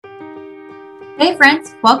Hey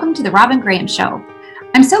friends, welcome to the Robin Graham Show.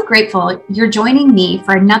 I'm so grateful you're joining me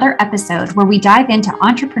for another episode where we dive into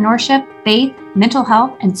entrepreneurship, faith, mental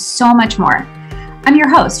health, and so much more. I'm your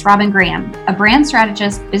host, Robin Graham, a brand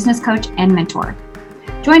strategist, business coach, and mentor.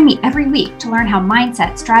 Join me every week to learn how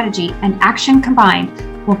mindset, strategy, and action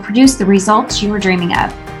combined will produce the results you are dreaming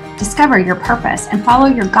of. Discover your purpose and follow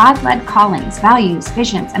your God-led callings, values,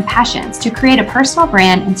 visions, and passions to create a personal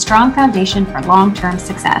brand and strong foundation for long-term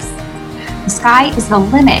success. The sky is the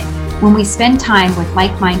limit when we spend time with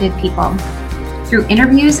like-minded people. Through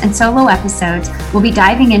interviews and solo episodes, we'll be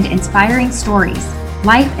diving into inspiring stories,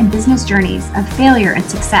 life and business journeys of failure and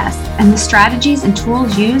success, and the strategies and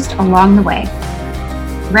tools used along the way.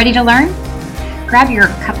 Ready to learn? Grab your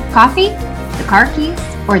cup of coffee, the car keys,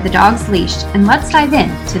 or the dog's leash, and let's dive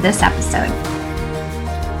into this episode.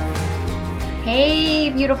 Hey,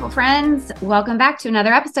 beautiful friends. Welcome back to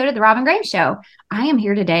another episode of The Robin Graham Show. I am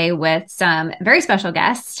here today with some very special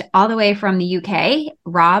guests all the way from the UK,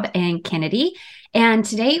 Rob and Kennedy. And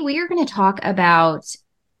today we are going to talk about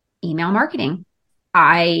email marketing.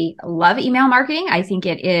 I love email marketing. I think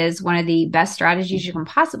it is one of the best strategies you can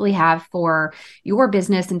possibly have for your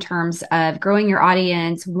business in terms of growing your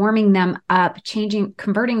audience, warming them up,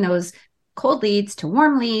 converting those cold leads to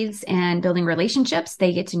warm leads and building relationships.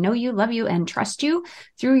 They get to know you, love you, and trust you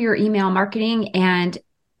through your email marketing. And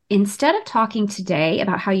instead of talking today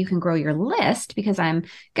about how you can grow your list, because I'm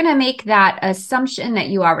going to make that assumption that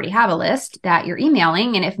you already have a list that you're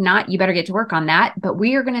emailing. And if not, you better get to work on that. But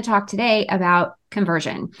we are going to talk today about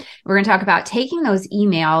conversion. We're going to talk about taking that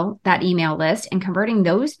email list and converting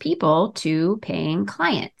those people to paying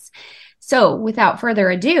clients. So without further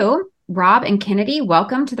ado, Rob and Kennedy,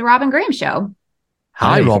 welcome to the Robin Graham Show.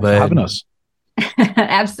 Hi, Robin. Thanks for having us.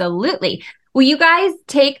 Absolutely. Will you guys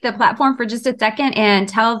take the platform for just a second and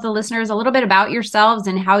tell the listeners a little bit about yourselves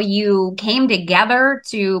and how you came together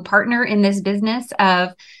to partner in this business of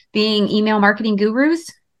being email marketing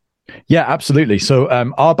gurus? Yeah, absolutely. So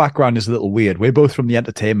our background is a little weird. We're both from the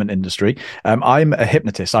entertainment industry. I'm a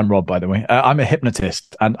hypnotist. I'm Rob, by the way. I'm a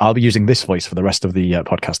hypnotist, and I'll be using this voice for the rest of the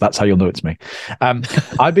podcast. That's how you'll know it's me.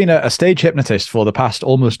 I've been a stage hypnotist for the past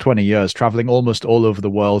almost 20 years, traveling almost all over the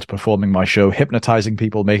world, performing my show, hypnotizing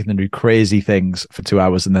people, making them do crazy things for 2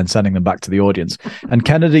 hours, and then sending them back to the audience. And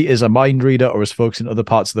Kennedy is a mind reader, or as folks in other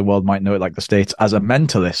parts of the world might know it, like the States, as a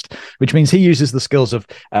mentalist, which means he uses the skills of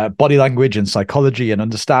body language and psychology and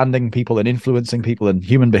understanding people and influencing people and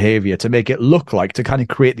human behavior to make it look like, to kind of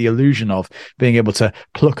create the illusion of being able to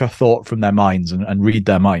pluck a thought from their minds and read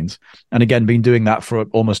their minds. And again, been doing that for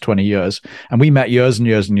almost 20 years. And we met years and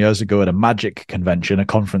years and years ago at a magic convention, a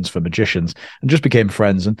conference for magicians, and just became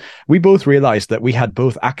friends. And we both realized that we had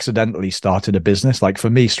both accidentally started a business. Like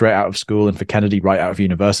for me, straight out of school, and for Kennedy, right out of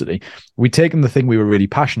university. We'd taken the thing we were really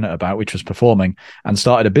passionate about, which was performing, and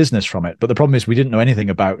started a business from it. But the problem is we didn't know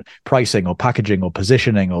anything about pricing or packaging or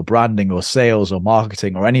positioning or branding or sales or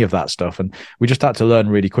marketing or any of that stuff. And we just had to learn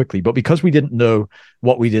really quickly. But because we didn't know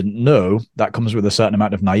what we didn't know, that comes with a certain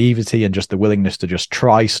amount of naivety and just the willingness to just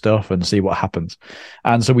try stuff and see what happens.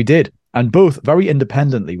 And so we did. And both very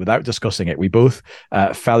independently, without discussing it, we both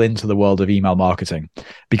fell into the world of email marketing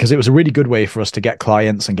because it was a really good way for us to get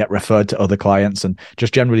clients and get referred to other clients and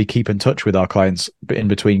just generally keep in touch with our clients in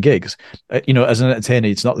between gigs. As an entertainer,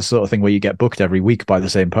 it's not the sort of thing where you get booked every week by the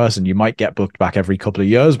same person. You might get booked back every couple of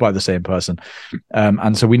years by the same person.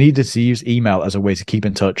 And so we needed to use email as a way to keep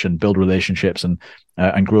in touch and build relationships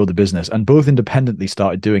and grow the business. And both independently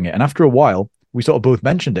started doing it. And after a while, we sort of both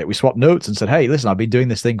mentioned it. We swapped notes and said, hey, listen, I've been doing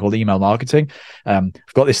this thing called email marketing. I've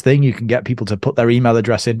got this thing. You can get people to put their email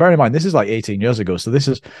address in. Bear in mind, this is like 18 years ago. So this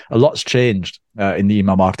is a lot's changed in the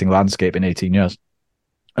email marketing landscape in 18 years.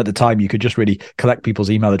 At the time, you could just really collect people's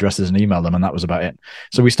email addresses and email them, and that was about it.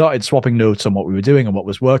 So we started swapping notes on what we were doing and what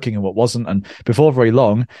was working and what wasn't. And before very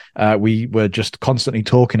long, we were just constantly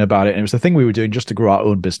talking about it. And it was the thing we were doing just to grow our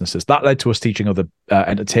own businesses. That led to us teaching other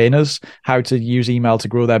entertainers how to use email to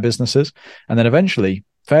grow their businesses. And then eventually,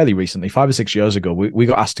 fairly recently, 5 or 6 years ago, we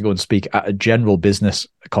got asked to go and speak at a general business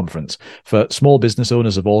conference for small business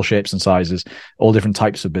owners of all shapes and sizes, all different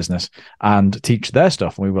types of business, and teach their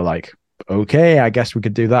stuff. And we were like, okay, I guess we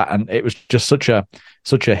could do that. And it was just such a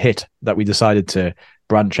hit that we decided to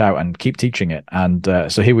branch out and keep teaching it. And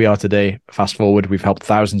so here we are today. Fast forward, we've helped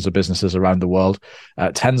thousands of businesses around the world,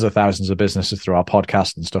 tens of thousands of businesses through our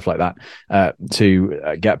podcast and stuff like that,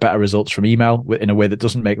 to get better results from email in a way that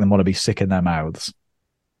doesn't make them want to be sick in their mouths.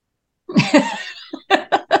 Okay,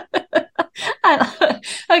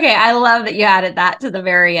 I love that you added that to the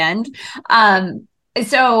very end.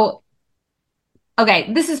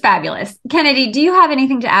 Okay, this is fabulous. Kennedy, do you have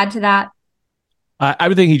anything to add to that?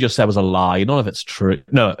 Everything he just said was a lie. None of it's true.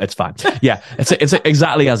 No, it's fine. Yeah, it's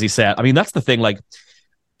exactly as he said. I mean, that's the thing. Like,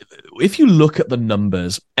 if you look at the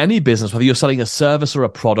numbers, any business, whether you're selling a service or a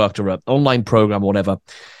product or an online program or whatever,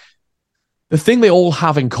 the thing they all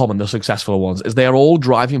have in common, the successful ones, is they are all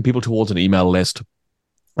driving people towards an email list.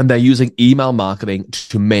 And they're using email marketing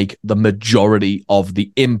to make the majority of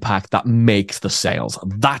the impact that makes the sales.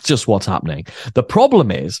 That's just what's happening. The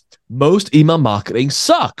problem is most email marketing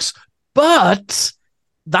sucks, but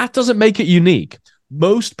that doesn't make it unique.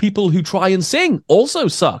 Most people who try and sing also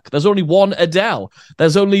suck. There's only one Adele.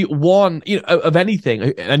 There's only one, of anything,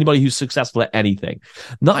 anybody who's successful at anything.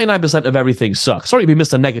 99% of everything sucks. Sorry to be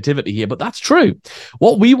Mr. Negativity here, but that's true.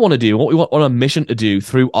 What we want to do, what we want on a mission to do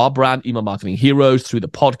through our brand, Email Marketing Heroes, through the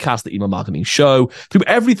podcast, the Email Marketing Show, through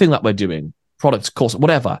everything that we're doing, products, course,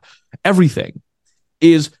 whatever, everything,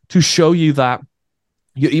 is to show you that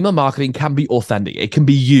your email marketing can be authentic. It can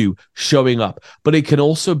be you showing up, but it can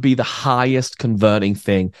also be the highest converting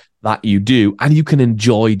thing that you do, and you can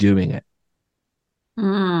enjoy doing it.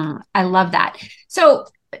 I love that. So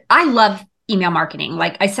I love email marketing.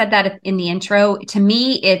 Like I said that in the intro, to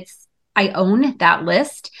me, I own that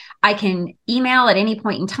list. I can email at any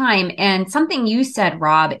point in time. And something you said,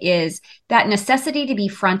 Rob, is that necessity to be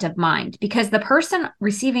front of mind, because the person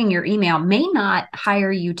receiving your email may not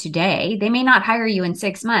hire you today. They may not hire you in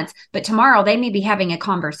 6 months, but tomorrow they may be having a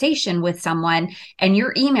conversation with someone and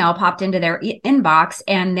your email popped into their inbox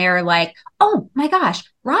and they're like, oh my gosh,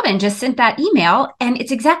 Robin just sent that email and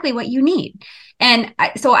it's exactly what you need. And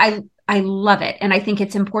so I love it. And I think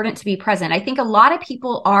it's important to be present. I think a lot of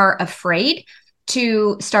people are afraid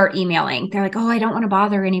to start emailing. They're like, oh, I don't want to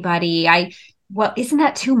bother anybody. Well, isn't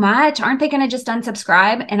that too much? Aren't they going to just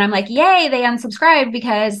unsubscribe? And I'm like, yay, they unsubscribed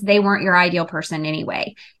because they weren't your ideal person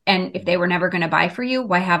anyway. And if they were never going to buy for you,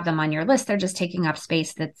 why have them on your list? They're just taking up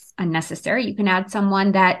space that's unnecessary. You can add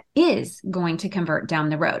someone that is going to convert down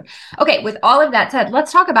the road. Okay, with all of that said,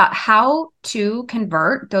 let's talk about how to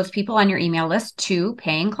convert those people on your email list to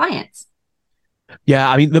paying clients. Yeah,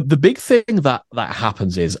 I mean, the big thing that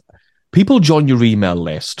happens is people join your email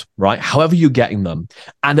list, right? However you're getting them.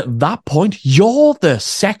 And at that point, you're the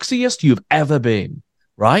sexiest you've ever been,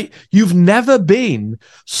 right? You've never been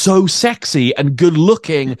so sexy and good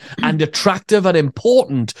looking and attractive and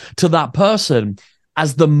important to that person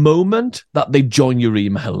as the moment that they join your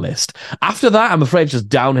email list. After that, I'm afraid it's just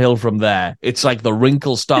downhill from there. It's like the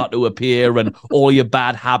wrinkles start to appear and all your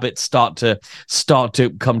bad habits start to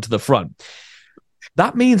come to the front.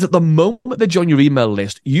 That means at the moment they join your email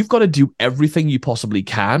list, you've got to do everything you possibly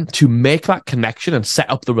can to make that connection and set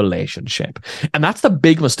up the relationship. And that's the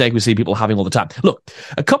big mistake we see people having all the time. Look,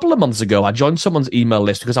 a couple of months ago, I joined someone's email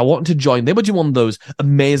list because I wanted to join. They were doing one of those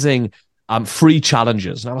amazing free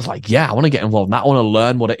challenges. And I was like, yeah, I want to get involved in that. I want to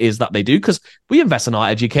learn what it is that they do because we invest in our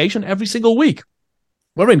education every single week.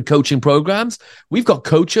 We're in coaching programs. We've got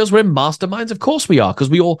coaches. We're in masterminds. Of course we are, because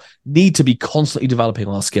we all need to be constantly developing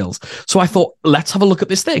our skills. So I thought, let's have a look at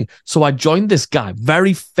this thing. So I joined this guy,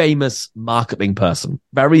 very famous marketing person,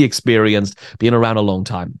 very experienced, been around a long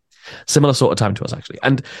time, similar sort of time to us, actually.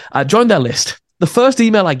 And I joined their list. The first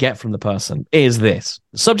email I get from the person is this.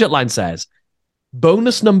 The subject line says,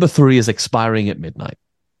 bonus number 3 is expiring at midnight.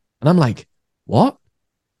 And I'm like, what?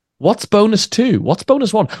 What's bonus 2? What's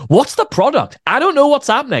bonus 1? What's the product? I don't know what's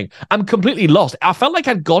happening. I'm completely lost. I felt like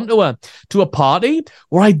I'd gone to a party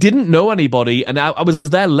where I didn't know anybody and I was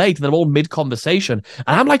there late and they're all mid-conversation.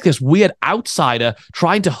 And I'm like this weird outsider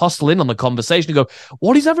trying to hustle in on the conversation and go,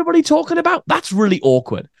 what is everybody talking about? That's really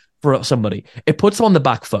awkward for somebody. It puts them on the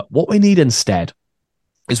back foot. What we need instead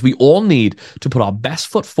is we all need to put our best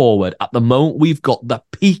foot forward at the moment we've got the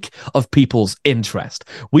peak of people's interest.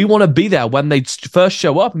 We want to be there when they first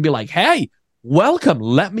show up and be like, hey, welcome.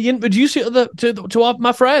 Let me introduce you to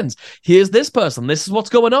my friends. Here's this person. This is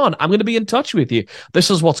what's going on. I'm going to be in touch with you. This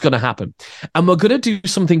is what's going to happen. And we're going to do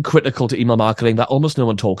something critical to email marketing that almost no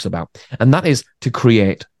one talks about. And that is to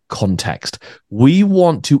create context. We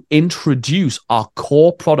want to introduce our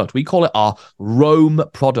core product. We call it our Rome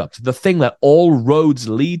product, the thing that all roads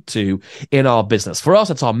lead to in our business. For us,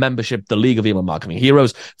 it's our membership, the League of Email Marketing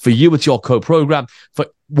Heroes. For you, it's your co-program. For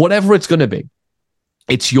whatever it's going to be,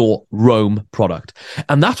 it's your Rome product.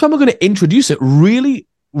 And that's when we're going to introduce it really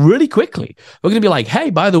quickly. We're going to be like, hey,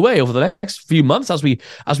 by the way, over the next few months, as we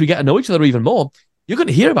get to know each other even more, you're going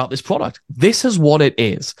to hear about this product. This is what it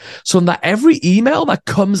is. So that every email that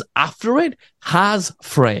comes after it has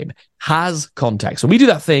frame, has context. And we do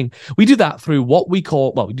that through what we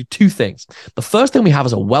call, we do 2 things. The first thing we have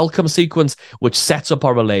is a welcome sequence, which sets up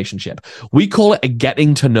our relationship. We call it a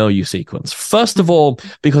getting to know you sequence. First of all,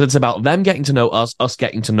 because it's about them getting to know us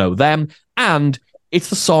getting to know them, and It's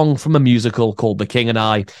the song from a musical called The King and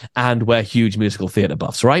I, and we're huge musical theatre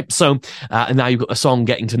buffs, right? So, and now you've got a song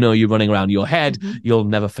Getting to Know You running around your head. You'll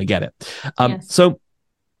never forget it. Yes. So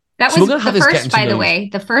that was the first, by the way,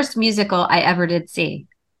 the first musical I ever did see.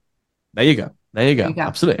 There you go.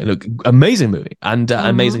 Absolutely. Look, amazing movie and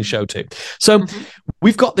amazing show too. So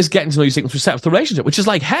we've got this Getting to Know You sequence, we set up the relationship, which is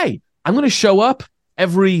like, hey, I'm going to show up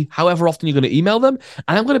however often you're going to email them,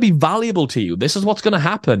 and I'm going to be valuable to you. This is what's going to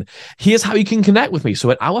happen. Here's how you can connect with me. So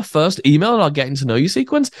at our first email in our Getting to Know You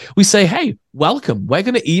sequence, we say, hey, welcome. We're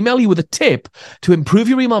going to email you with a tip to improve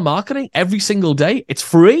your email marketing every single day. It's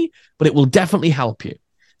free, but it will definitely help you.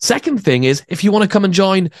 Second thing is, if you want to come and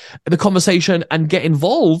join the conversation and get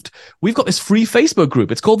involved, we've got this free Facebook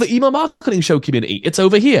group. It's called the Email Marketing Show Community. It's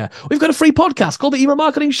over here. We've got a free podcast called the Email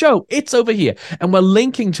Marketing Show. It's over here. And we're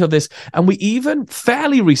linking to this. And we even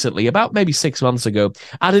fairly recently, about maybe 6 months ago,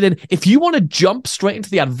 added in, if you want to jump straight into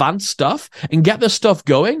the advanced stuff and get the stuff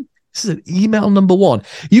going, this is an email number 1.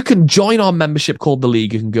 You can join our membership called The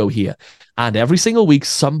League. You can go here. And every single week,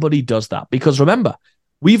 somebody does that. Because remember,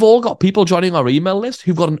 we've all got people joining our email list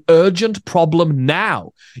who've got an urgent problem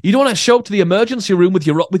now. You don't want to show up to the emergency room with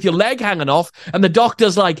your leg hanging off, and the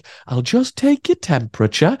doctor's like, "I'll just take your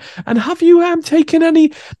temperature and have you taken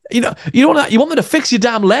any?" You want them to fix your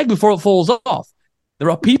damn leg before it falls off.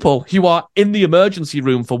 There are people who are in the emergency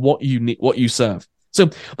room for what you need, what you serve.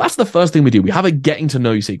 So that's the first thing we do. We have a Getting to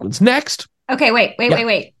Know You sequence. Next. Okay, wait.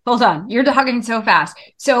 Hold on. You're talking so fast.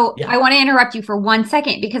 So I want to interrupt you for 1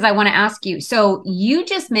 second because I want to ask you. So you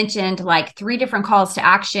just mentioned like 3 different calls to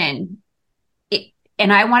action.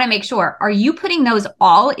 And I want to make sure, are you putting those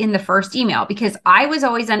all in the first email? Because I was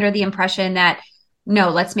always under the impression that, no,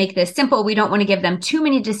 let's make this simple. We don't want to give them too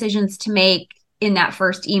many decisions to make in that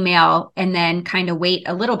first email and then kind of wait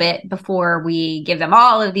a little bit before we give them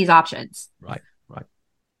all of these options. Right.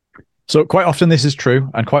 So quite often this is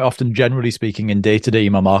true, and quite often, generally speaking, in day-to-day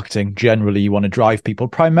email marketing, generally you want to drive people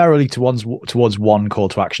primarily towards one call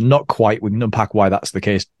to action. Not quite. We can unpack why that's the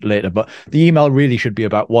case later, but the email really should be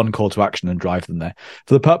about one call to action and drive them there.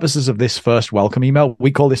 For the purposes of this first welcome email,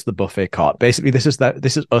 we call this the buffet cart. Basically, this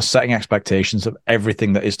is us setting expectations of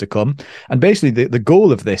everything that is to come. And basically, the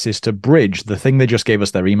goal of this is to bridge the thing they just gave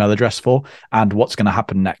us their email address for and what's going to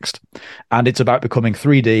happen next. And it's about becoming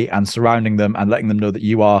 3D and surrounding them and letting them know that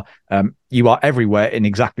you are everywhere in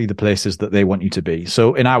exactly the places that they want you to be.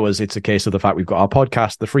 So in ours, it's a case of the fact we've got our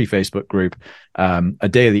podcast, the free Facebook group, a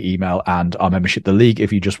daily email, and our membership, the League,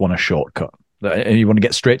 if you just want a shortcut. And you want to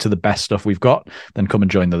get straight to the best stuff we've got, then come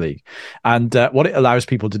and join the League. And what it allows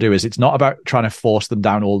people to do is it's not about trying to force them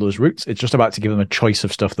down all those routes. It's just about to give them a choice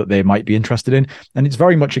of stuff that they might be interested in. And it's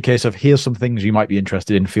very much a case of, here's some things you might be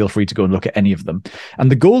interested in. Feel free to go and look at any of them.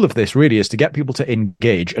 And the goal of this really is to get people to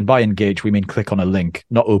engage. And by engage, we mean click on a link,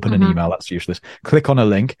 not open an email. That's useless. Click on a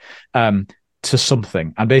link. To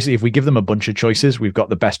something. And basically, if we give them a bunch of choices, we've got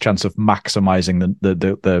the best chance of maximizing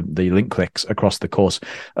the link clicks across the course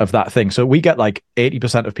of that thing. So we get like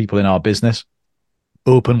 80% of people in our business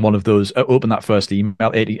open one of those, open that first email.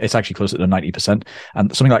 It's actually closer to 90%,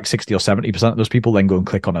 and something like 60 or 70% of those people then go and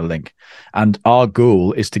click on a link. And our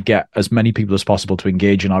goal is to get as many people as possible to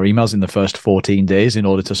engage in our emails in the first 14 days in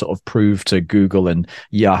order to sort of prove to Google and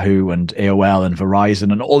Yahoo and AOL and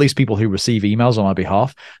Verizon and all these people who receive emails on our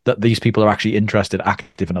behalf that these people are actually interested,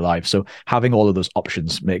 active, and alive. So having all of those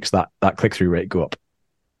options makes that click-through rate go up.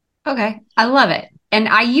 Okay. I love it. And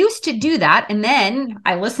I used to do that. And then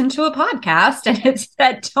I listened to a podcast and it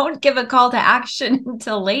said, don't give a call to action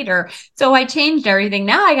until later. So I changed everything.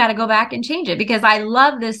 Now I got to go back and change it because I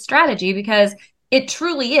love this strategy because it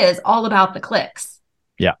truly is all about the clicks.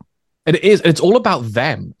 Yeah, it is. It's all about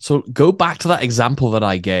them. So go back to that example that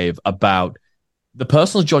I gave about the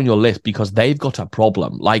person who's joined your list because they've got a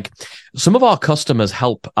problem. Like some of our customers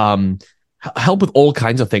help with all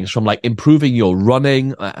kinds of things, from like improving your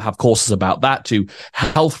running, have courses about that, to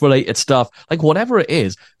health related stuff, like whatever it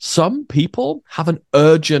is. Some people have an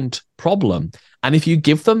urgent problem. And if you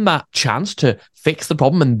give them that chance to fix the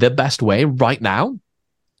problem in the best way right now,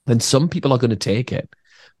 then some people are going to take it.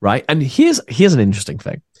 Right. And here's an interesting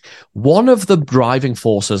thing. One of the driving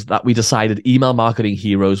forces that we decided Email Marketing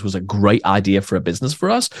Heroes was a great idea for a business for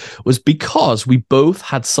us was because we both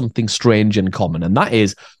had something strange in common. And that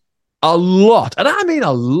is, a lot, and I mean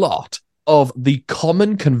a lot, of the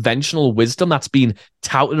common conventional wisdom that's been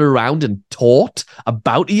touted around and taught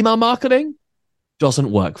about email marketing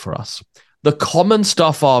doesn't work for us. The common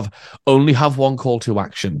stuff of only have one call to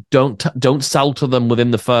action, don't sell to them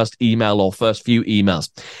within the first email or first few emails,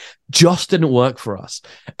 just didn't work for us.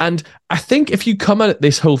 And I think if you come at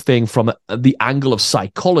this whole thing from the angle of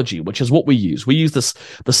psychology, which is what we use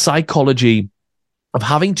the psychology of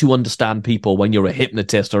having to understand people when you're a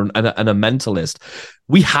hypnotist or and a mentalist.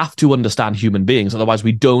 We have to understand human beings. Otherwise,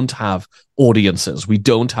 we don't have audiences. We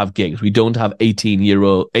don't have gigs. We don't have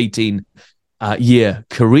 18-year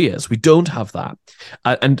careers. We don't have that.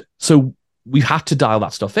 And so we have to dial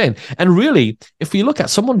that stuff in. And really, if you look at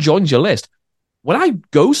someone joins your list, when I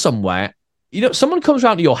go somewhere, someone comes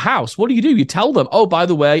around to your house, what do? You tell them, oh, by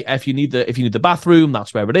the way, if you need the bathroom,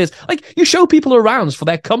 that's where it is. Like, you show people around for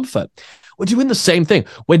their comfort. We're doing the same thing.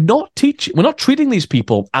 We're not treating these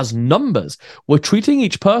people as numbers. We're treating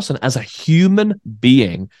each person as a human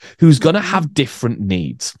being who's going to have different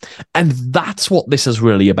needs. And that's what this is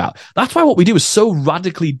really about. That's why what we do is so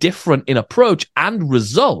radically different in approach and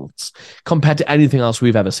results compared to anything else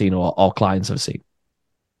we've ever seen or our clients have seen.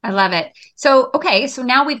 I love it. So, okay. So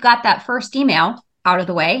now we've got that first email out of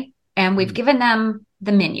the way, and we've given them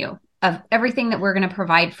the menu of everything that we're going to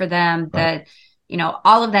provide for them, right.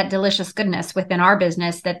 All of that delicious goodness within our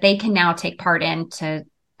business that they can now take part in to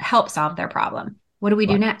help solve their problem. What do we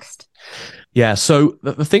do next? Yeah, so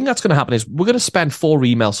the thing that's going to happen is we're going to spend 4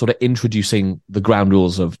 emails sort of introducing the ground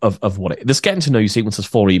rules of what it is. This getting to know you sequence is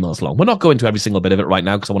 4 emails long. We're not going to every single bit of it right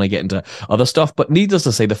now because I want to get into other stuff, but needless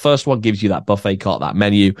to say, the first one gives you that buffet cart, that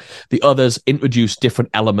menu. The others introduce different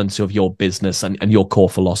elements of your business and your core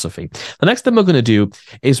philosophy. The next thing we're going to do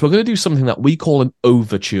is we're going to do something that we call an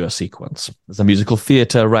overture sequence. There's a musical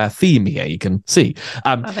theater theme here, you can see.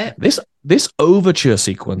 Love it. This overture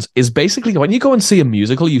sequence is basically when you go and see a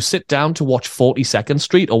musical, you sit down to watch 42nd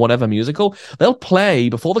Street or whatever musical, they'll play,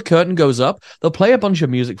 before the curtain goes up, they'll play a bunch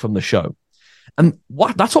of music from the show. And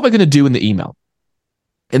that's what we're going to do in the email.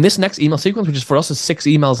 In this next email sequence, which is for us is 6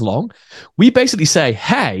 emails long, we basically say,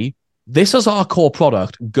 hey, this is our core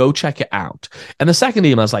product, go check it out. And the second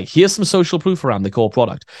email is like, here's some social proof around the core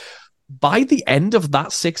product. By the end of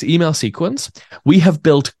that 6 email sequence, we have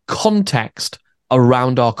built context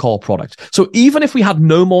around our core product. So even if we had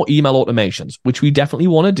no more email automations, which we definitely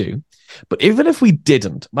want to do, but even if we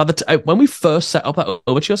didn't, when we first set up that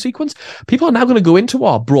overture sequence, people are now going to go into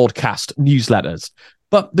our broadcast newsletters.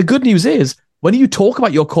 But the good news is, when you talk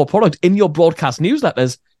about your core product in your broadcast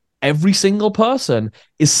newsletters, every single person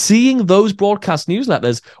is seeing those broadcast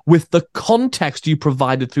newsletters with the context you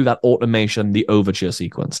provided through that automation, the overture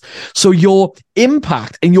sequence. So your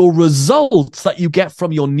impact and your results that you get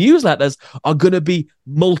from your newsletters are going to be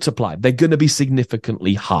multiplied. They're going to be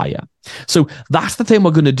significantly higher. So that's the thing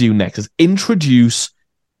we're going to do next, is introduce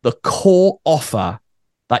the core offer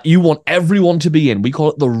that you want everyone to be in. We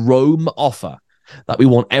call it the Rome offer, that we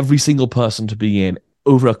want every single person to be in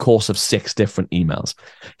over a course of 6 different emails.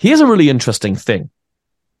 Here's a really interesting thing.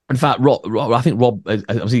 In fact, Rob, I think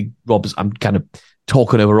Rob's, I'm kind of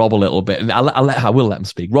talking over Rob a little bit, and I will let him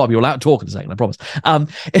speak. Rob, you're allowed to talk in a second, I promise.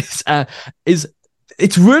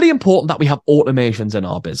 It's really important that we have automations in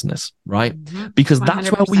our business, right? Mm-hmm. Because that's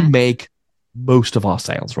 100%. Where we make most of our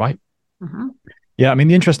sales, right? Mm-hmm. Yeah, I mean,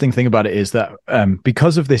 the interesting thing about it is that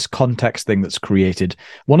because of this context thing that's created,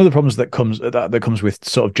 one of the problems that comes with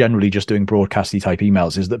sort of generally just doing broadcasty type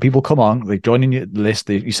emails is that people come on, they join in your list,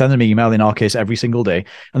 you send them an email, in our case, every single day.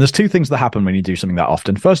 And there's 2 things that happen when you do something that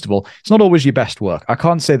often. First of all, it's not always your best work. I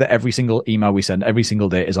can't say that every single email we send every single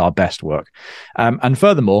day is our best work. And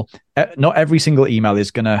furthermore, not every single email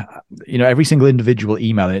is going to, every single individual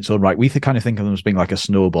email in its own right, we kind of think of them as being like a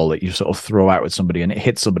snowball that you sort of throw out at somebody and it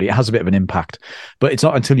hits somebody. It has a bit of an impact. But it's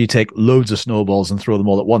not until you take loads of snowballs and throw them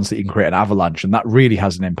all at once that you can create an avalanche. And that really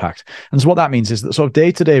has an impact. And so what that means is that sort of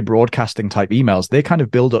day-to-day broadcasting type emails, they kind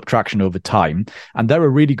of build up traction over time. And they're a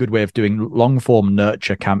really good way of doing long-form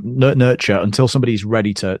nurture until somebody's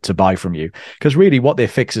ready to buy from you. Because really what they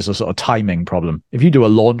fix is a sort of timing problem. If you do a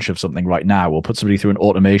launch of something right now, or put somebody through an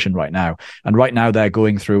automation right now, and right now they're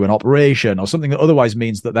going through an operation or something that otherwise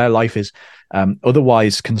means that their life is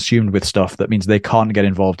otherwise consumed with stuff that means they can't get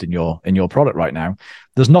involved in your product right now,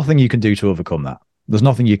 there's nothing you can do to overcome that. There's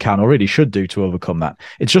nothing you can or really should do to overcome that.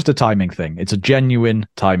 It's just a timing thing. It's a genuine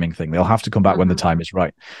timing thing. They'll have to come back when the time is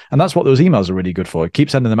right. And that's what those emails are really good for. Keep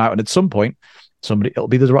sending them out, and at some point it'll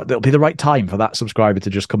be the right time for that subscriber to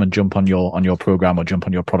just come and jump on your program or jump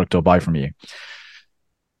on your product or buy from you.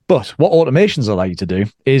 But what automations allow you to do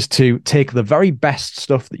is to take the very best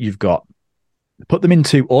stuff that you've got, put them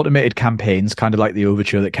into automated campaigns, kind of like the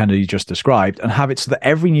overture that Kennedy just described, and have it so that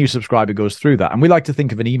every new subscriber goes through that. And we like to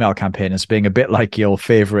think of an email campaign as being a bit like your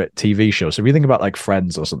favorite TV show. So if you think about like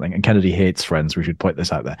Friends or something, and Kennedy hates Friends, we should point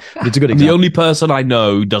this out there. But it's a good example. The only person I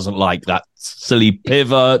know who doesn't like that silly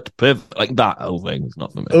pivot, like that whole thing. It's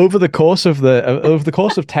not for me. Over the course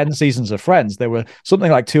of 10 seasons of Friends, there were something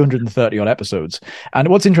like 230 odd episodes. And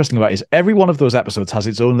what's interesting about it is every one of those episodes has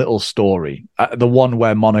its own little story. The one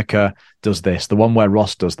where Monica does this, the one where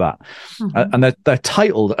Ross does that. And they're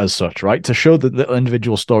titled as such, right, to show the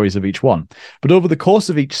individual stories of each one. But over the course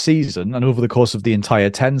of each season and over the course of the entire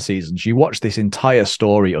 10 seasons, you watch this entire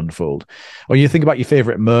story unfold. Or you think about your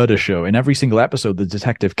favorite murder show. In every single episode, the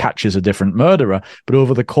detective catches a different murderer, but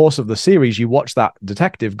over the course of the series, you watch that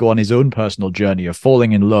detective go on his own personal journey of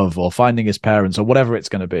falling in love or finding his parents or whatever it's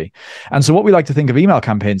going to be. And so what we like to think of email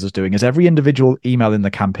campaigns as doing is every individual email in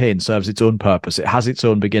the campaign serves its own purpose. It has its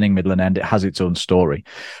own beginning, middle, and end. It has its own story.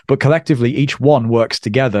 But collectively, each one works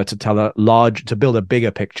together to build a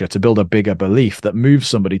bigger picture, to build a bigger belief that moves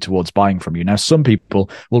somebody towards buying from you. Now, some people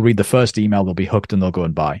will read the first email, they'll be hooked, and they'll go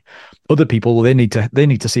and buy. Other people, well, they need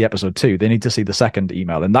to see episode 2. They need to see the second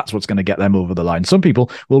email, and that's what's going to get them over the line. Some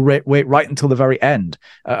people will wait right until the very end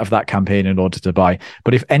of that campaign in order to buy.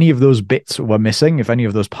 But if any of those bits were missing, if any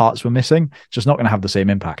of those parts were missing, it's just not going to have the same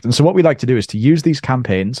impact. And so what we like to do is to use these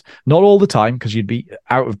campaigns, not all the time, because you'd be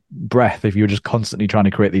out of breath if you were just constantly trying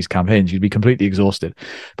to create these campaigns. You'd be completely exhausted.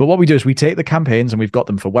 But what we do is we take the campaigns, and we've got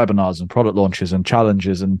them for webinars and product launches and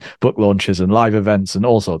challenges and book launches and live events and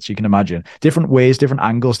all sorts. You can imagine different ways, different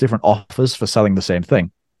angles, different offers for selling the same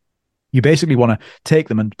thing. You basically want to take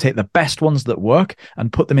them and take the best ones that work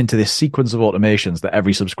and put them into this sequence of automations that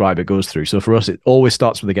every subscriber goes through. So for us, it always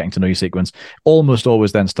starts with the getting to know you sequence, almost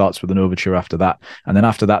always then starts with an overture after that. And then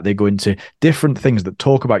after that, they go into different things that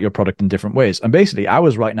talk about your product in different ways. And basically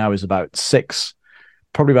ours right now is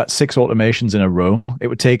probably about 6 automations in a row. It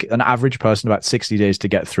would take an average person about 60 days to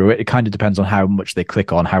get through it. It kind of depends on how much they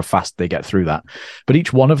click on, how fast they get through that. But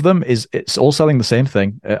each one of them it's all selling the same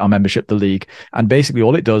thing, our membership, the league. And basically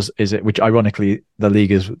all it does is which ironically, the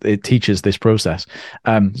league it teaches this process.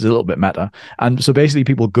 It's a little bit meta. And so basically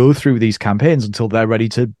people go through these campaigns until they're ready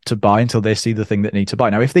to buy, until they see the thing that they need to buy.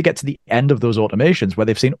 Now, if they get to the end of those automations where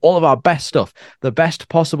they've seen all of our best stuff, the best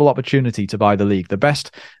possible opportunity to buy the league, the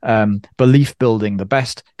best belief building, the best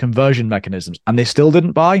conversion mechanisms, and they still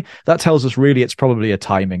didn't buy, that tells us really it's probably a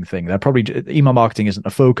timing thing. They're probably, email marketing isn't a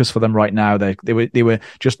focus for them right now. They were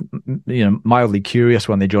just mildly curious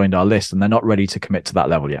when they joined our list, and they're not ready to commit to that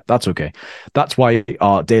level yet. That's okay. That's why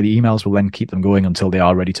our daily emails will then keep them going until they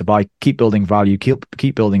are ready to buy. Keep building value,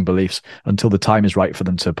 keep building beliefs until the time is right for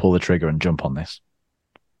them to pull the trigger and jump on this.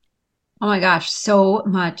 Oh my gosh, so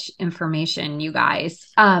much information, you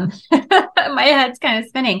guys. My head's kind of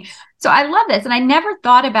spinning. So I love this. And I never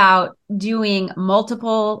thought about doing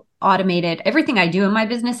multiple automated, everything I do in my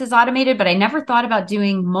business is automated, but I never thought about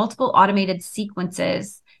doing multiple automated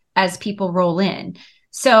sequences as people roll in.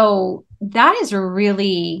 So that is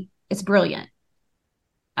it's brilliant.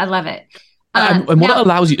 I love it. And what it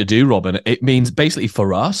allows you to do, Robin, it means basically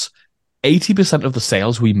for us, 80% of the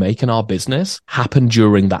sales we make in our business happen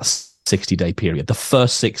during that 60-day period, the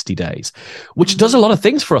first 60 days, which does a lot of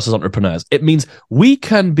things for us as entrepreneurs. It means we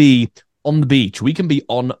can be on the beach, we can be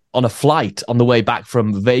on a flight on the way back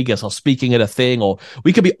from Vegas or speaking at a thing, or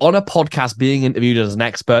we could be on a podcast being interviewed as an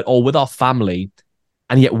expert or with our family,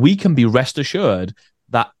 and yet we can be rest assured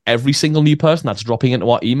that every single new person that's dropping into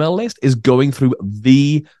our email list is going through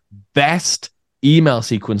the best email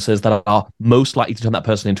sequences that are most likely to turn that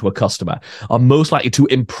person into a customer, are most likely to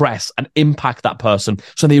impress and impact that person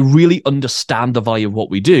so they really understand the value of what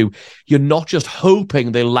we do. You're not just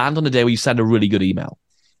hoping they land on a day where you send a really good email.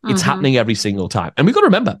 It's happening every single time. And we've got to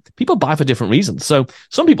remember, people buy for different reasons. So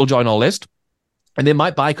some people join our list and they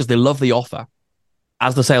might buy because they love the offer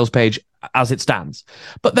as the sales page as it stands.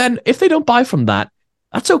 But then if they don't buy from that,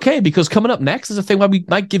 that's okay, because coming up next is a thing where we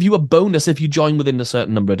might give you a bonus if you join within a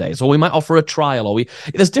certain number of days, or we might offer a trial, or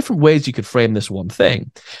there's different ways you could frame this one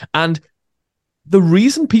thing. And the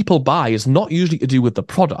reason people buy is not usually to do with the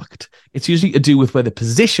product. It's usually to do with where the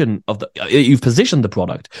position of you've positioned the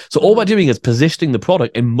product. So all we're doing is positioning the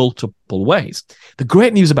product in multiple ways. The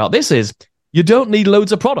great news about this is you don't need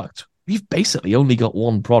loads of product. You've basically only got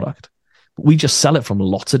one product. We just sell it from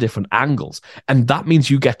lots of different angles. And that means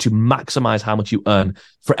you get to maximize how much you earn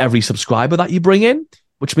for every subscriber that you bring in,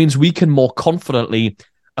 which means we can more confidently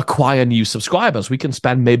acquire new subscribers. We can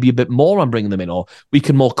spend maybe a bit more on bringing them in, or we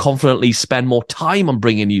can more confidently spend more time on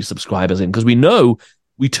bringing new subscribers in because we know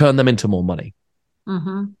we turn them into more money.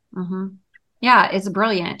 Yeah, it's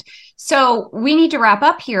brilliant. So we need to wrap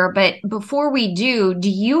up here, but before we do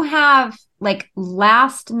you have like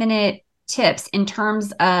last minute tips in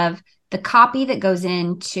terms of the copy that goes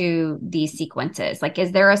into these sequences? Like,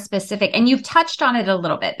 is there a specific, and you've touched on it a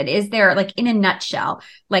little bit, but is there, like, in a nutshell,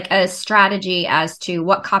 like a strategy as to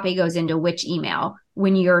what copy goes into which email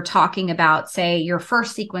when you're talking about, say, your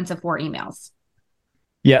first sequence of 4 emails?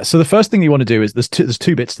 Yeah. So the first thing you want to do is there's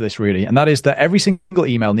two bits to this really, and that is that every single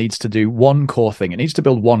email needs to do one core thing. It needs to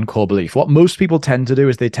build one core belief. What most people tend to do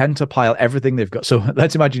is they tend to pile everything they've got. So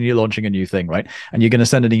let's imagine you're launching a new thing, right? And you're going to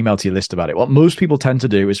send an email to your list about it. What most people tend to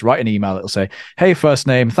do is write an email. It'll say, "Hey, first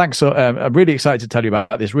name, thanks. So I'm really excited to tell you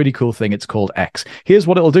about this really cool thing. It's called X. Here's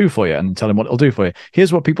what it'll do for you," and tell him what it'll do for you.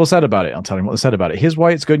 Here's what people said about it. I'll tell him what they said about it. Here's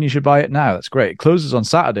why it's good and you should buy it now. That's great. It closes on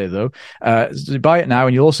Saturday though. So buy it now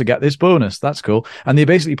and you'll also get this bonus. That's cool. And they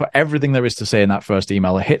basically put everything there is to say in that first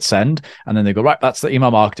email, hit send, and then they go, right, that's the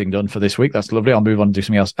email marketing done for this week. That's lovely. I'll move on and do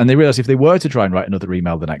something else. And they realize if they were to try and write another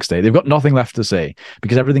email the next day, they've got nothing left to say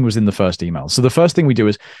because everything was in the first email. So the first thing we do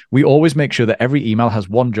is we always make sure that every email has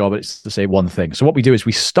one job. It's to say one thing. So what we do is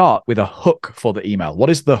we start with a hook for the email. What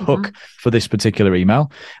is the hook for this particular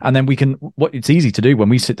email? And then it's easy to do when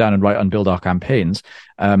we sit down and write and build our campaigns.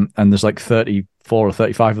 And there's like 34 or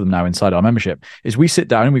 35 of them now inside our membership, is we sit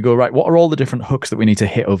down and we go, right, what are all the different hooks that we need to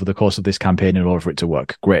hit over the course of this campaign in order for it to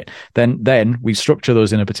work? Great. Then we structure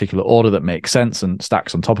those in a particular order that makes sense and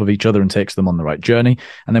stacks on top of each other and takes them on the right journey.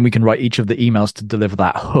 And then we can write each of the emails to deliver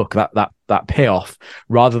that hook, that payoff,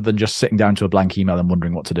 rather than just sitting down to a blank email and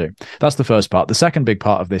wondering what to do. That's the first part. The second big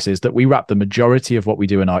part of this is that we wrap the majority of what we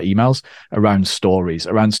do in our emails around stories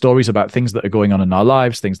about things that are going on in our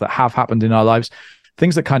lives, things that have happened in our lives,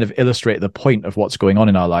 things that kind of illustrate the point of what's going on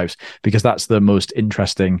in our lives, because that's the most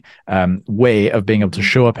interesting way of being able to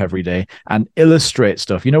show up every day and illustrate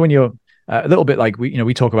stuff. You know, when you're a little bit like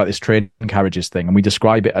we talk about this train carriages thing and we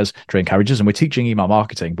describe it as train carriages and we're teaching email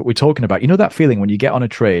marketing, but we're talking about, that feeling when you get on a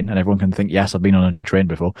train and everyone can think, yes, I've been on a train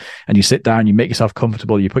before, and you sit down, you make yourself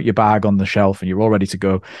comfortable, you put your bag on the shelf and you're all ready to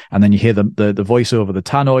go. And then you hear the voice over the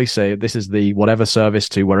tannoy say, this is the whatever service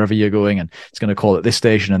to wherever you're going. And it's going to call it this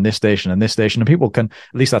station and this station and this station. And people can,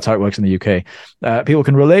 at least that's how it works in the UK. People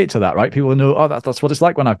can relate to that, right? People know, that's what it's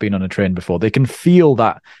like when I've been on a train before. They can feel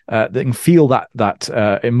that,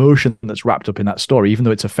 that emotion that's wrapped up in that story, even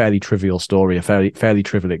though it's a fairly trivial story, a fairly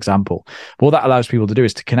trivial example. But what that allows people to do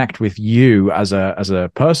is to connect with you as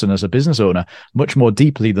a person, as a business owner, much more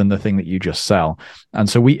deeply than the thing that you just sell. And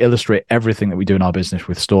so we illustrate everything that we do in our business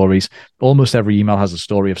with stories. Almost every email has a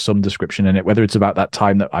story of some description in it, whether it's about that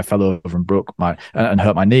time that I fell over and broke and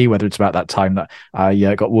hurt my knee, whether it's about that time that I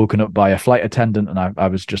got woken up by a flight attendant and I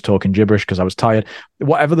was just talking gibberish because I was tired.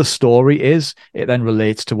 Whatever the story is, it then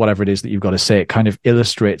relates to whatever it is that you've got to say. It kind of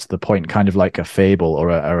illustrates the point, kind of like a fable or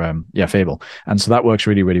a fable. And so that works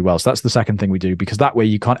really, really well. So that's the second thing we do, because that way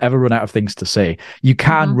you can't ever run out of things to say. You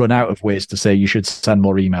can run out of ways to say you should send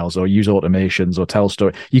more emails or use automations or tell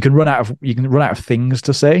story. You can run out of things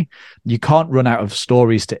to say. You can't run out of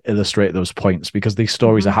stories to illustrate those points, because these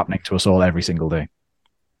stories are happening to us all every single day.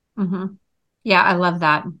 Yeah, I love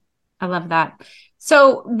that.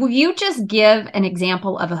 So will you just give an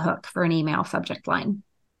example of a hook for an email subject line?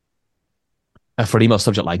 For an email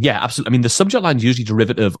subject line, yeah, absolutely. I mean, the subject line is usually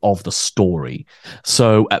derivative of the story.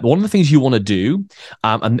 So one of the things you want to do,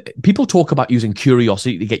 and people talk about using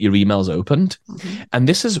curiosity to get your emails opened, and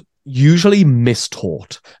this is usually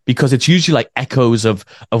mistaught because it's usually like echoes of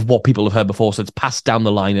what people have heard before, so it's passed down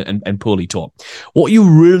the line and poorly taught. What you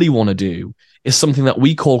really want to do is something that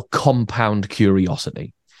we call compound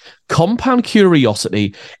curiosity. Compound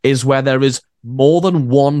curiosity is where there is more than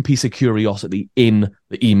one piece of curiosity in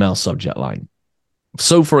the email subject line.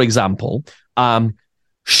 So, for example,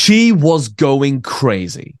 she was going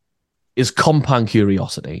crazy is compound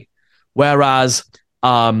curiosity, whereas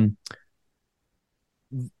my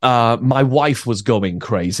wife was going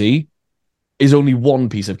crazy is only one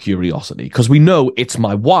piece of curiosity, because we know it's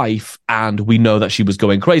my wife and we know that she was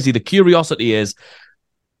going crazy. The curiosity is,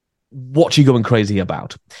 what's she going crazy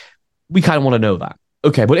about? We kind of want to know that.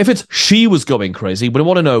 Okay, but if it's she was going crazy, we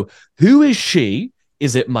want to know, who is she?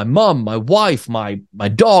 Is it my mum, my wife, my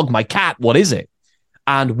dog, my cat? What is it?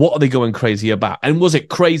 And what are they going crazy about? And was it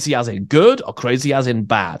crazy as in good or crazy as in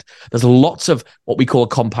bad? There's lots of what we call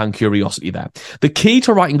compound curiosity there. The key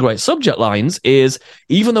to writing great subject lines is,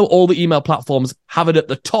 even though all the email platforms have it at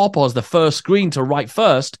the top or as the first screen to write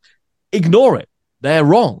first, ignore it. They're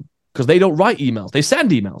wrong, because they don't write emails. They send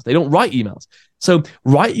emails. They don't write emails. So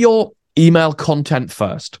write your email content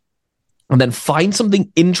first, and then find something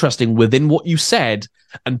interesting within what you said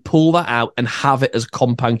and pull that out and have it as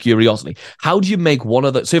compound curiosity. How do you make one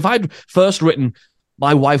of the... So if I'd first written,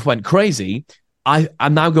 my wife went crazy,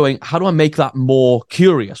 I'm now going, how do I make that more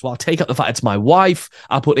curious? Well, I'll take out the fact it's my wife.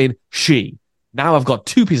 I'll put in she. Now I've got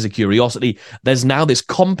two pieces of curiosity. There's now this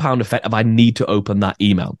compound effect of I need to open that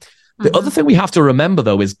email. The other thing we have to remember,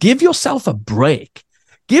 though, is give yourself a break.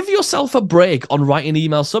 Give yourself a break on writing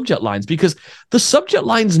email subject lines, because the subject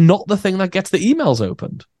line's not the thing that gets the emails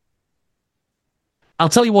opened. I'll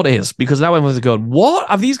tell you what it is, because now everyone's going, what?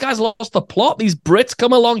 Have these guys lost the plot? These Brits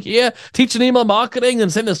come along here teaching email marketing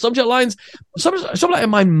and saying the subject lines. Subject line in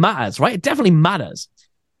mind matters, right? It definitely matters.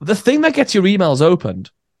 The thing that gets your emails opened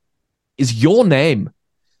is your name.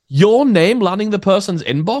 Your name landing the person's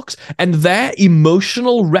inbox and their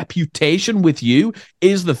emotional reputation with you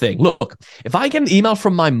is the thing. Look, if I get an email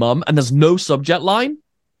from my mum and there's no subject line,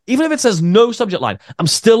 even if it says no subject line, I'm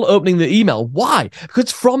still opening the email. Why? Because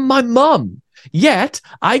it's from my mum. Yet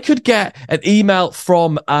I could get an email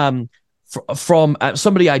from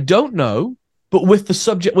somebody I don't know, but with a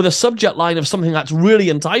subject line of something that's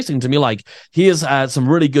really enticing to me, like here's some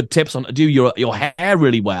really good tips on to do your hair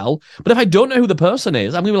really well. But if I don't know who the person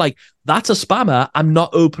is, I'm gonna be like, that's a spammer. I'm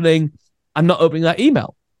not opening that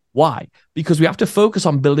email. Why? Because we have to focus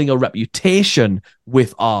on building a reputation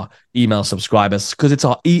with our email subscribers, because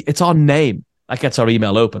it's our name that gets our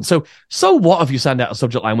email open. So what if you send out a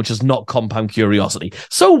subject line which is not compound curiosity?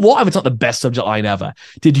 So what if it's not the best subject line ever?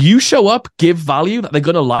 Did you show up, give value that they're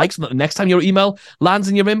going to like, so that the next time your email lands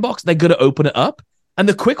in your inbox, they're going to open it up? And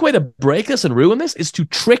the quick way to break this and ruin this is to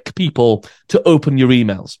trick people to open your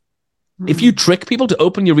emails. If you trick people to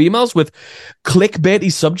open your emails with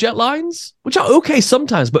clickbaity subject lines, which are okay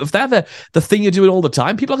sometimes, but if they're the thing you're doing all the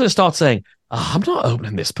time, people are going to start saying, I'm not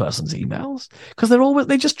opening this person's emails, because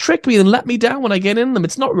they just trick me and let me down when I get in them.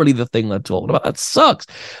 It's not really the thing they're talking about. That sucks.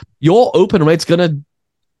 Your open rate's going to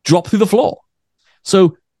drop through the floor.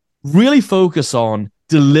 So really focus on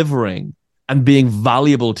delivering and being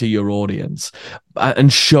valuable to your audience,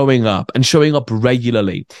 and showing up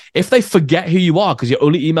regularly. If they forget who you are because you're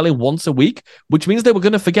only emailing once a week, which means they were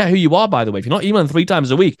going to forget who you are, by the way. If you're not emailing 3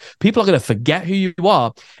 times a week, people are going to forget who you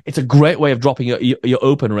are. It's a great way of dropping your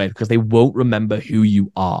open rate, because they won't remember who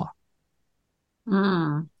you are.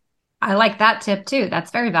 I like that tip too.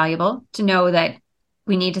 That's very valuable to know that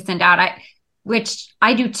we need to send out, which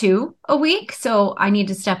I do 2 a week. So I need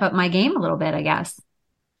to step up my game a little bit, I guess.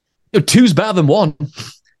 2's better than 1.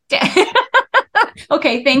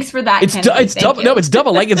 Okay, thanks for that. It's double. No, it's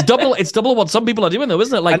double. Like it's double what some people are doing, though,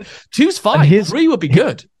 isn't it? Like, and 2's fine. 3 would be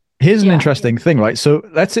good. Here's an interesting thing, right? So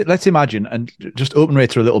let's imagine, and just open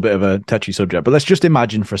rates are a little bit of a touchy subject, but let's just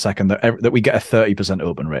imagine for a second that we get a 30%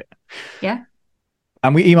 open rate. Yeah.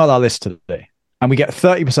 And we email our list today, and we get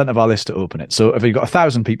 30% of our list to open it. So if you've got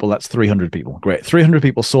 1,000 people, that's 300 people. Great. 300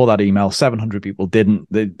 people saw that email. 700 people didn't.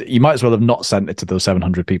 You might as well have not sent it to those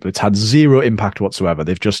 700 people. It's had zero impact whatsoever.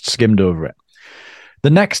 They've just skimmed over it. The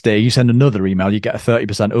next day, you send another email. You get a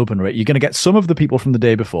 30% open rate. You're going to get some of the people from the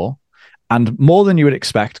day before, and more than you would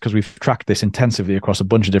expect, because we've tracked this intensively across a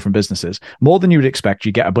bunch of different businesses, more than you would expect,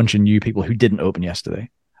 you get a bunch of new people who didn't open yesterday.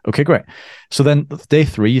 Okay, great. So then day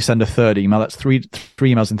 3, you send a third email. That's three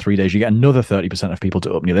emails in 3 days. You get another 30% of people to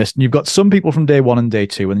open your list. And you've got some people from day 1 and day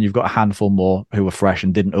 2, and then you've got a handful more who were fresh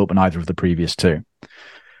and didn't open either of the previous 2.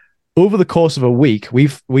 Over the course of a week,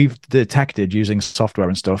 we've detected, using software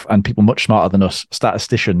and stuff, and people much smarter than us,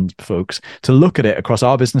 statisticians folks, to look at it across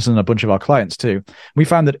our business and a bunch of our clients too. We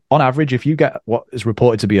found that on average, if you get what is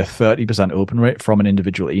reported to be a 30% open rate from an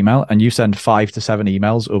individual email, and you send 5 to 7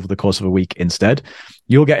 emails over the course of a week instead,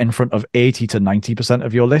 you'll get in front of 80 to 90%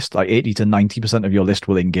 of your list. Like 80 to 90% of your list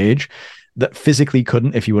will engage, that physically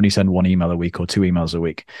couldn't if you only send 1 email a week or 2 emails a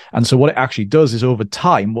week. And so what it actually does is, over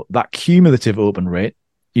time, that cumulative open rate,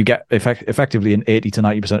 you get effectively an 80 to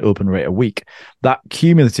 90% open rate a week. That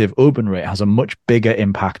cumulative open rate has a much bigger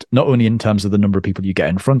impact, not only in terms of the number of people you get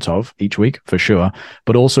in front of each week, for sure,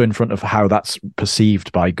 but also in front of how that's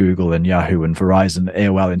perceived by Google and Yahoo and Verizon,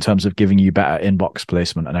 AOL, in terms of giving you better inbox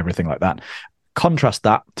placement and everything like that. Contrast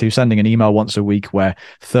that to sending an email once a week where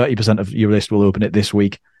 30% of your list will open it this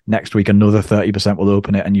week. Next week, another 30% will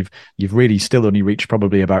open it, and you've really still only reached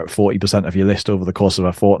probably about 40% of your list over the course of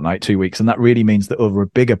a fortnight, 2 weeks. And that really means that over a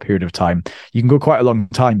bigger period of time, you can go quite a long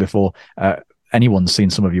time before anyone's seen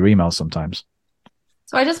some of your emails sometimes.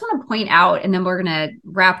 So I just want to point out, and then we're going to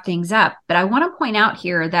wrap things up, but I want to point out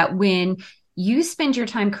here that when you spend your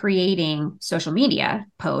time creating social media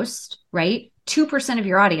posts, right, 2% of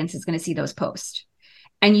your audience is going to see those posts.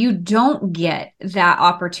 And you don't get that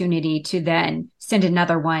opportunity to then send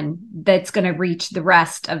another one that's going to reach the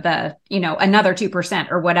rest of the, another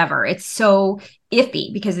 2% or whatever. It's so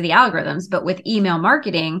iffy because of the algorithms. But with email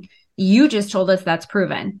marketing, you just told us that's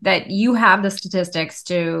proven, that you have the statistics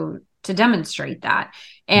to demonstrate that.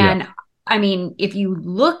 And I mean, if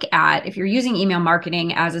you're using email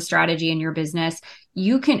marketing as a strategy in your business,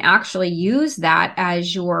 you can actually use that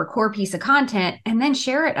as your core piece of content and then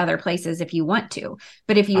share it other places if you want to.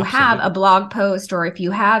 But if you have a blog post, or if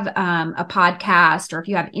you have a podcast, or if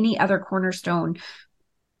you have any other cornerstone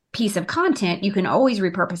piece of content, you can always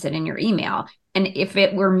repurpose it in your email. And if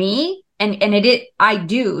it were me, I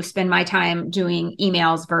do spend my time doing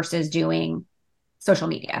emails versus doing social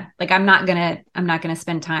media. Like I'm not gonna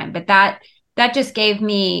spend time, but that just gave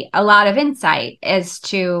me a lot of insight as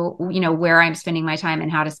to, where I'm spending my time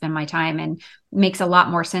and how to spend my time, and makes a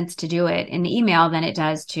lot more sense to do it in the email than it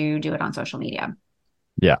does to do it on social media.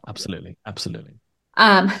 Yeah, absolutely. Absolutely.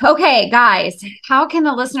 Okay, guys, how can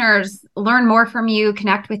the listeners learn more from you,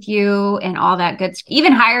 connect with you, and all that good stuff,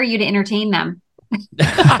 even hire you to entertain them?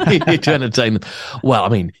 To entertain them. Well, I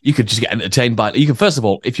mean, you could just get entertained by, you can, first of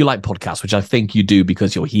all, if you like podcasts, which I think you do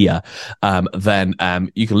because you're here, then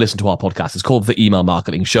you can listen to our podcast. It's called The Email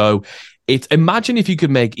Marketing Show. Imagine if you could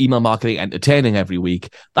make email marketing entertaining every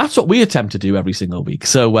week. That's what we attempt to do every single week.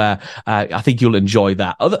 So I think you'll enjoy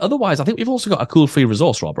that. Otherwise, I think we've also got a cool free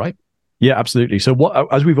resource, Rob, right? Yeah, absolutely. So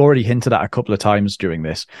as we've already hinted at a couple of times during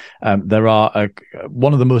this, there are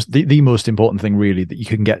one of the most important thing really that you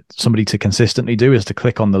can get somebody to consistently do is to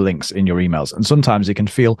click on the links in your emails. And sometimes it can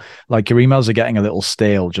feel like your emails are getting a little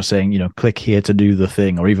stale, just saying, click here to do the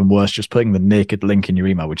thing, or even worse, just putting the naked link in your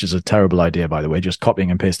email, which is a terrible idea, by the way, just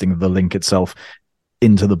copying and pasting the link itself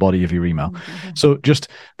into the body of your email. Mm-hmm. So just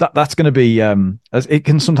that's going to be, it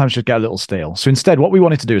can sometimes just get a little stale. So instead, what we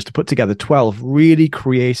wanted to do is to put together 12 really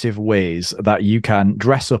creative ways that you can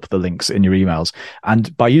dress up the links in your emails.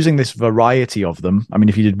 And by using this variety of them, I mean,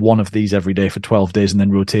 if you did one of these every day for 12 days and then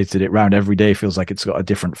rotated it around every day, feels like it's got a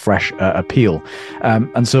different, fresh appeal.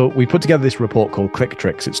 And so we put together this report called Click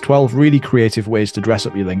Tricks. It's 12 really creative ways to dress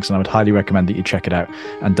up your links. And I would highly recommend that you check it out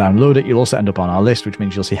and download it. You'll also end up on our list, which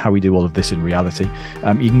means you'll see how we do all of this in reality.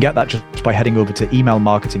 You can get that just by heading over to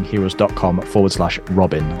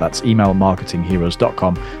emailmarketingheroes.com/Robin. That's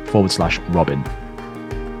emailmarketingheroes.com/Robin.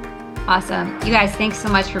 Awesome. You guys, thanks so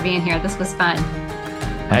much for being here. This was fun.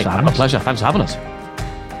 Hey, my pleasure. Thanks for having us.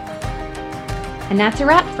 And that's a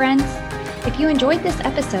wrap, friends. If you enjoyed this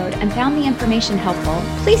episode and found the information helpful,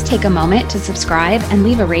 please take a moment to subscribe and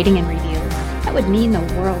leave a rating and review. That would mean the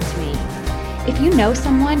world to me. If you know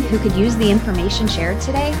someone who could use the information shared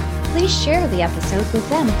today, please share the episode with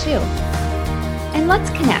them too. And let's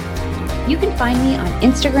connect. You can find me on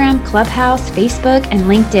Instagram, Clubhouse, Facebook, and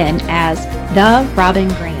LinkedIn as The Robin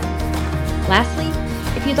Graham. Lastly,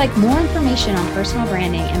 if you'd like more information on personal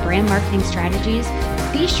branding and brand marketing strategies,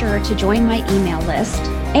 be sure to join my email list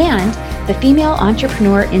and the Female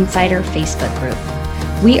Entrepreneur Insider Facebook group.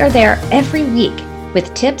 We are there every week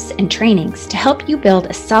with tips and trainings to help you build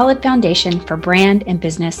a solid foundation for brand and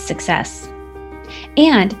business success.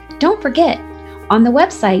 And don't forget, on the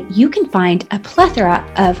website, you can find a plethora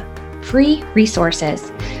of free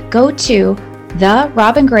resources. Go to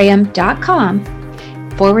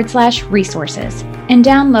therobingraham.com/resources and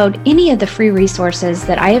download any of the free resources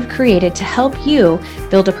that I have created to help you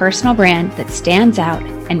build a personal brand that stands out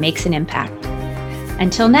and makes an impact.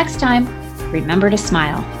 Until next time, remember to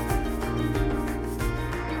smile.